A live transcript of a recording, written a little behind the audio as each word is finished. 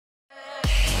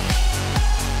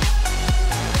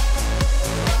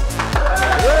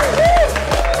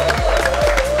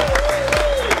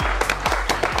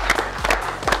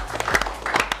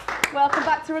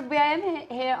Rugby In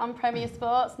here on Premier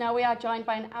Sports. Now we are joined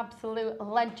by an absolute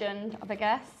legend of a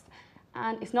guest,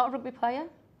 and it's not a rugby player,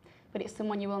 but it's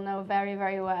someone you will know very,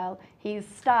 very well. He's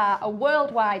a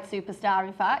worldwide superstar,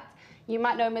 in fact. You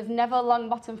might know him as Neville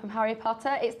Longbottom from Harry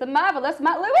Potter. It's the marvellous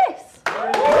Matt Lewis.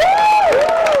 Not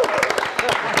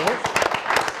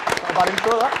a bad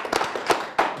intro,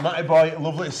 that. Matty boy,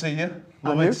 lovely to see you.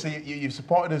 Lovely to see you. You've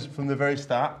supported us from the very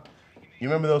start. You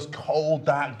remember those cold,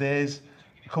 dark days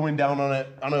coming down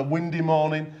on a windy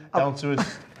morning down to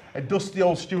a dusty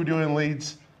old studio in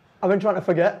Leeds. I've been trying to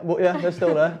forget, but yeah, they're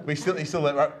still there. You're still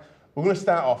there, right? We're going to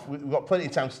start off. We've got plenty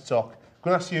of time to talk.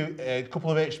 I'm going to ask you a couple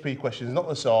of HP questions, not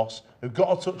the sauce. We've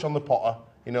got to touch on the Potter.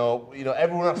 You know,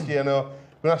 everyone asks you. I'm going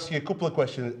to ask you a couple of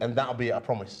questions, and that'll be it. I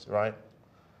promise, right?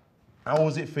 How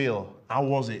does it feel? How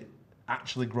was it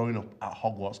actually growing up at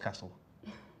Hogwarts Castle?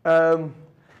 I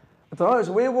don't know. It's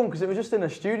a weird one because it was just in a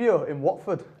studio in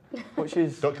Watford, which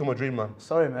is. Don't kill my dream, man.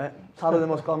 Sorry, mate. It's hardly the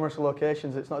most glamorous of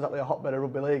locations. It's not exactly a hotbed of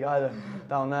rugby league either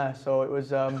down there. So it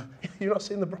was. You're not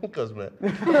seeing the Broncos, mate.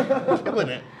 Killing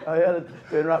it. Oh yeah, they're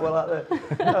doing right well out there.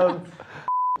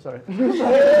 Sorry. Oh!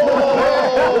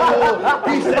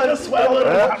 He said a swear word.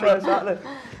 Exactly.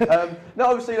 No,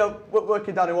 obviously,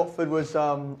 working down in Watford was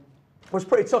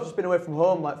pretty tough. Just being away from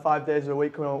home like 5 days a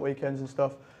week, coming home at weekends and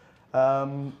stuff.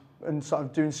 And sort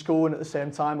of doing schooling at the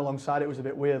same time alongside it was a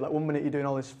bit weird. Like 1 minute you're doing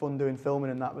all this fun doing filming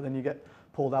and that, but then you get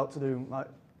pulled out to do like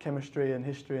chemistry and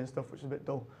history and stuff, which is a bit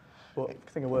dull. But I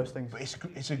think of worse things. But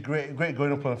it's a great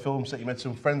going up on a film set. You made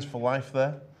some friends for life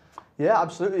there. Yeah,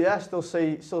 absolutely. Yeah, still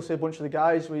see a bunch of the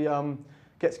guys. We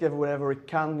get together whenever we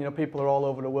can. You know, people are all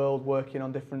over the world working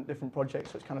on different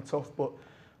projects, so it's kind of tough. But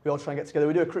we all try and get together.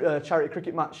 We do a charity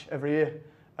cricket match every year.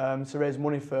 To raise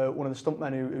money for one of the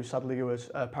stuntmen who sadly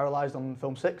was paralysed on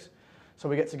film 6. So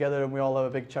we get together and we all have a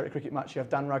big charity cricket match. You have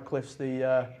Dan Radcliffe's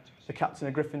the captain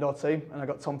of Gryffindor team, and I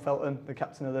got Tom Felton, the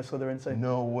captain of the Slytherin team.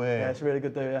 No way. Yeah, it's a really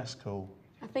good day. Yeah, that's cool.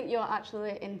 I think you're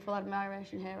actually in full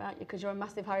admiration here, aren't you? Because you're a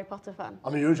massive Harry Potter fan.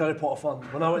 I'm a huge Harry Potter fan.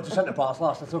 When I went to Centre Parks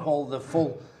last, I took all the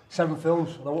full 7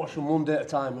 films and I watched them one day at a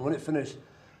time. And when it finished,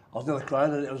 I was nearly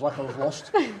crying, and it was like I was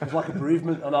lost. It was like a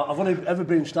bereavement. And I've only ever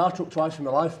been starstruck twice in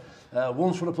my life.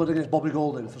 Once when I played against Bobby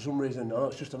Golding for some reason. I know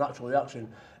it's just a natural reaction.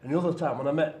 And the other time when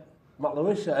I met Matt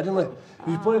Lewis at Edinburgh.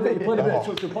 He played a bit of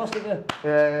touch and pass, didn't he?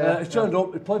 Yeah. He turned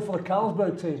up, he played for the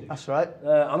Carlsberg team. That's right.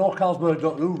 I know Carlsberg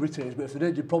don't do rugby teams, but if they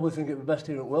did, you'd probably think it was the best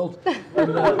team in the world.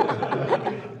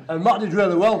 And Matt did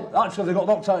really well. Actually, they got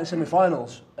knocked out in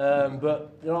semi-finals.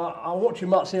 But, you know, I was watching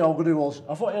Matt see how good he was.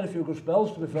 I thought he had a few good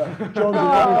spells, to be fair. John,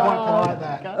 quite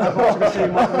there.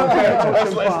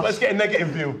 Let's get a negative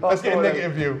view. Let's get a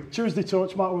negative view. Tuesday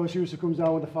touch, Matt Lewis usually comes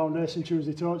down with the foundation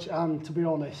Tuesday touch, and to be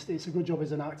honest, it's a good job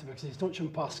as an actor because his touch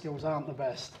and pass skills aren't the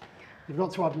best. You've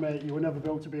got to admit, you were never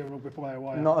built to be a rugby player,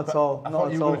 were you? Not at all. I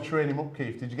thought you were going to train him up,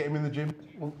 Keith. Did you get him in the gym?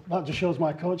 Well, that just shows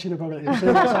my coaching ability. You've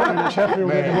seen what's happening at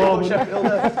Sheffield at the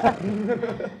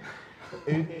moment.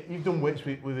 You've done weights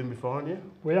with him before, haven't you?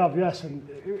 We have, yes. And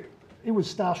he was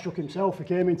starstruck himself. He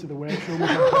came into the weight room.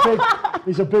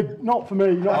 He's a big, not for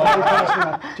me, not for me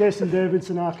personally. Jason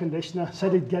Davidson, our conditioner,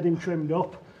 said he'd get him trimmed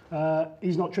up.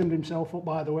 He's not trimmed himself up,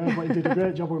 by the way, but he did a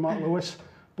great job with Matt Lewis.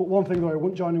 But one thing though, I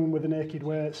wouldn't join him with the naked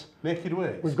weights. Naked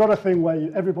weights? We've got a thing where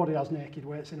everybody has naked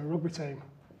weights in a rugby team.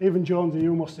 Even Jonesy,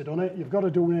 you must have done it. You've got to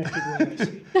do naked weights.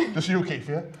 Just you, Keith,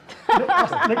 yeah?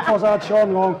 Nick Fozzard,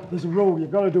 Sean Long, there's a rule.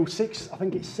 You've got to do 6, I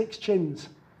think it's 6 chins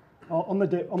on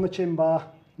the chin bar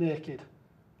naked.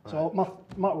 So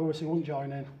Matt Lewis, he wouldn't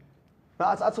join in.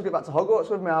 I took it back to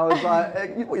Hogwarts with me. I was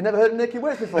like, you never heard of naked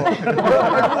weights before? Everyone's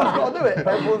got to do it.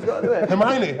 Everyone's got to do it.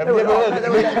 Hermione, have you ever heard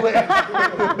of naked weights?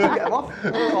 Get them off.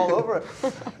 We're all over it.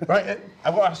 Right,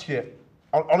 I've got to ask you,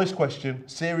 honest question,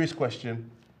 serious question,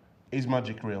 is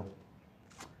magic real?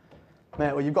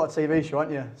 Mate, well, you've got a TV show,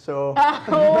 haven't you? So...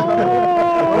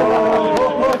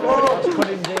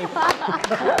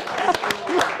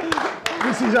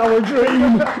 This is our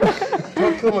dream.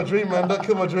 Don't kill my dream, man. Don't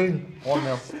kill my dream.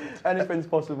 1-0. Anything's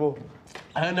possible.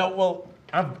 I know, well,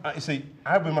 I've been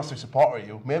a massive supporter of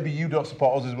you. Maybe you don't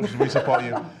support us as much as we support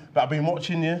you. But I've been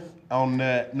watching you on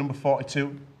number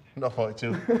 42. Not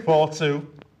 42. 4-2.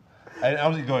 And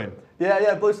how's it going?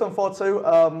 Yeah, Bluestone 4-2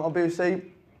 on BBC.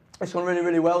 It's gone really,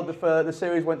 really well. The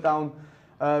series went down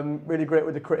really great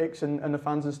with the critics and the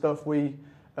fans and stuff. We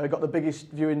got the biggest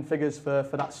viewing figures for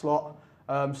that slot.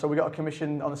 So we got a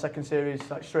commission on the second series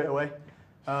like straight away.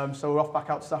 So we're off back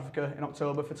out to South Africa in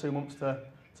October for 2 months to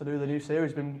do the new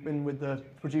series. Been with the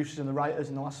producers and the writers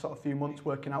in the last sort of few months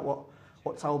working out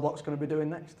what Towel Block's going to be doing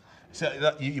next. So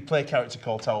you play a character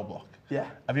called Towel Block? Yeah.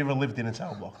 Have you ever lived in a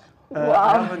towel block?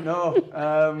 I haven't,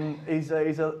 no. He's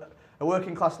a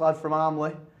working class lad from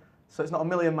Armley. So it's not a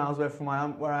million miles away from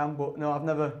where I am. But no, I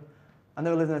never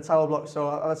lived in a tower block, so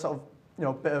I had sort of, you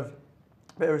know, bit of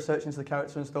research into the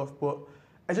character and stuff. But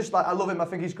I just like, I love him. I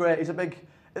think he's great. He's a big.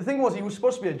 The thing was, he was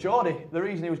supposed to be a Geordie. The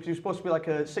reason he was supposed to be like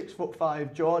a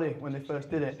 6'5" Geordie when they first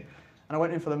did it. And I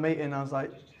went in for the meeting and I was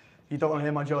like, you don't want to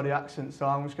hear my Geordie accent, so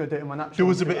I'm just going to do it in my natural.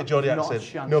 Do us a bit of Geordie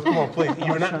accent. No, come on, please.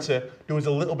 You're an actor. Do us a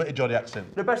little bit of Geordie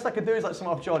accent. The best I could do is like something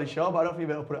off Geordie Shaw, but I don't think you'll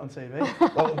be able to put it on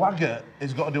TV. Well, Wagger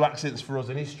has got to do accents for us,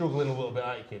 and he's struggling a little bit,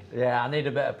 aren't you, kid? Yeah, I need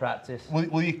a bit of practice.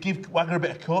 Will you give Wagger a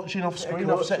bit of coaching off screen,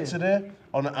 off set today,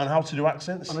 on how to do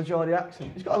accents? On a Geordie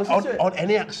accent. He's got to listen to it. On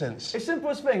any accents. It's the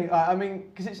simplest thing. I mean,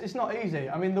 because it's not easy.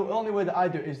 I mean, the only way that I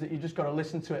do it is that you just got to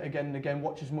listen to it again and again,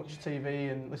 watch as much TV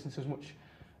and listen to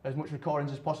as much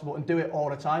recordings as possible and do it all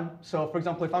the time. So, for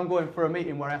example, if I'm going for a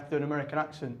meeting where I have to do an American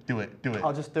accent, do it.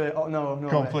 I'll just do it. Oh, no.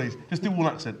 Go on, please. Just do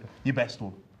one accent. Your best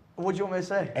one. What do you want me to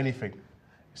say? Anything.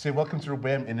 Say welcome to Rugby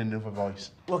AM in another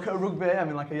voice. Look at Rugby AM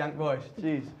in like a Yank voice.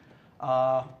 Jeez.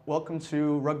 Welcome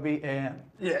to Rugby AM.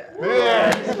 Yeah.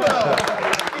 He's an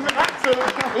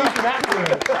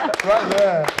actor. Right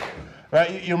there.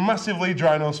 Right, you're a massive Lee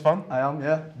Drynos fan. I am,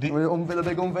 yeah. We're the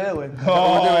big unveiling.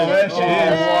 Oh, there she is.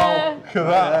 Yeah. Look at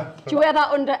that. Do you wear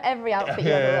that under every outfit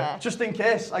you ever wear? Just in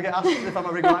case I get asked if I'm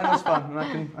a Rig Rhinos fan,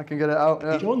 and I can get it out.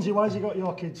 Yeah. Jonesy, why has he got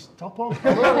your kid's top on?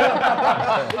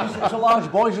 It's a large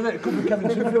boy, isn't it? It could be Kevin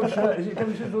Sinfield's shirt. Is it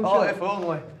Kevin Sinfield's Oh, shirt? if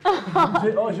only.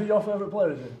 Is it your favourite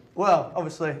player, is it? Well,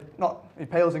 obviously, not. He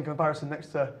pales in comparison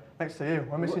next to you.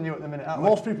 We're missing you at the minute, aren't we?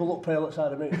 Most people look pale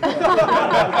outside of me.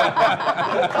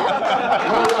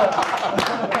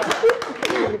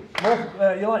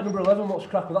 You like number 11, what's the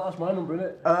crack with that? That's my number, isn't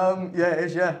it? Yeah, it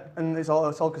is, yeah. And it's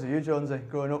all because of you, Jonesy,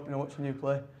 growing up, watching you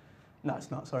play. No,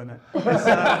 it's not, sorry, mate. It's,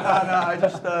 I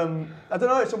don't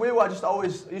know, it's a weird one. I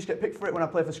used to get picked for it when I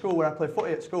played for school, where I played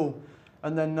footy at school.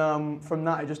 And then from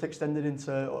that, it just extended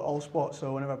into all sports.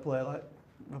 So whenever I play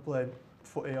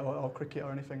footy or cricket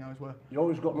or anything, I always wear. You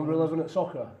always got number 11 at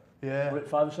soccer? Yeah.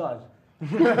 With 5-a-side?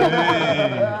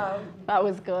 That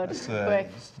was good.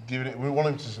 Quick. We want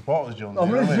him to support us, John.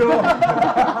 I'm really sure.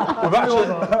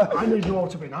 I need you all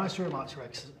to be nice to him, actually,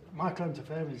 'cause my claim to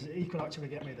fame is that he could actually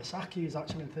get me the sack. He's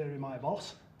actually, in theory, my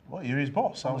boss. What, you're his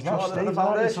boss? How's Oh, that? the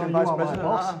foundation, so you vice are my president.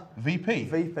 boss. VP?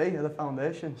 VP of the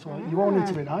foundation. So you all need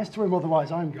to be nice to him, otherwise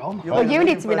I'm gone. Well, you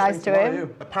need to be nice to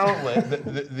him. Apparently,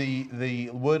 the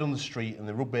word on the street in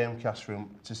the Rugby MCast room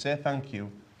to say thank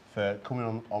you for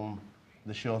coming on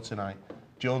the show tonight.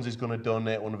 Jones is going to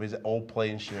donate one of his old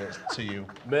playing shirts to you.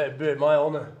 Mate, be my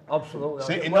honour. Absolutely.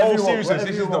 See, in all seriousness,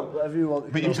 this is not. Whatever you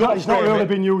want. But He's not really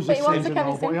been used But this he wants a season,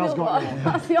 Kevin though, but he has Sinfield got one. it.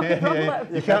 That's the only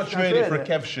problem. You can't trade it for a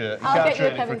Kev shirt. You I'll can't get you a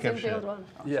trade it for Kevin a Kev shirt. Sinfield one.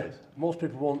 Yeah, most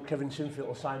people want Kevin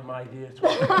Sinfield to sign my dear to him. So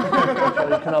you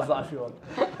can have that if you want.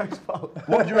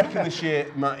 What do you reckon this year,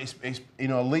 Matt?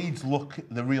 Leeds look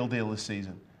the real deal this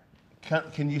season.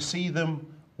 Can you see them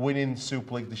winning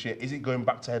Super League this year? Is it going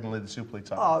back to Headingley, the Super League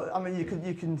title? Oh, I mean, you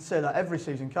can say that every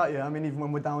season, can't you? I mean, even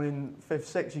when we're down in 5th,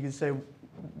 6th, you can say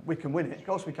we can win it. Of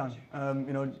course we can.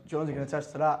 Jonesy can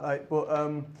attest to that.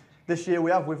 But this year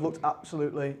we've looked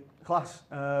absolutely class.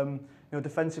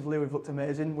 Defensively we've looked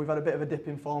amazing. We've had a bit of a dip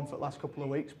in form for the last couple of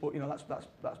weeks, but that's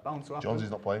bound to happen.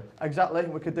 Jonesy's not playing. Exactly.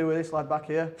 We could do with this lad back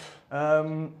here.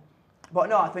 But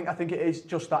no, I think it is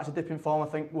just that. It's a dip in form.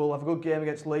 I think we'll have a good game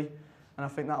against Lee. And I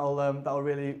think that'll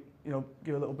really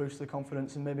give a little boost to the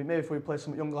confidence, and maybe if we play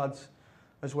some young lads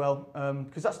as well,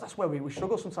 because that's where we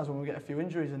struggle sometimes when we get a few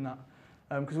injuries in that,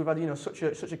 because we've had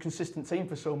such a consistent team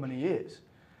for so many years.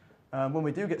 When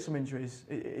we do get some injuries,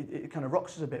 it kind of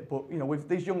rocks us a bit. But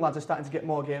these young lads are starting to get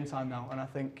more game time now, and I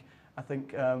think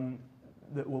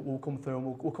that we'll come through and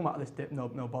we'll come out of this dip no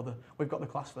bother. We've got the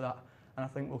class for that, and I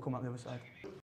think we'll come out the other side.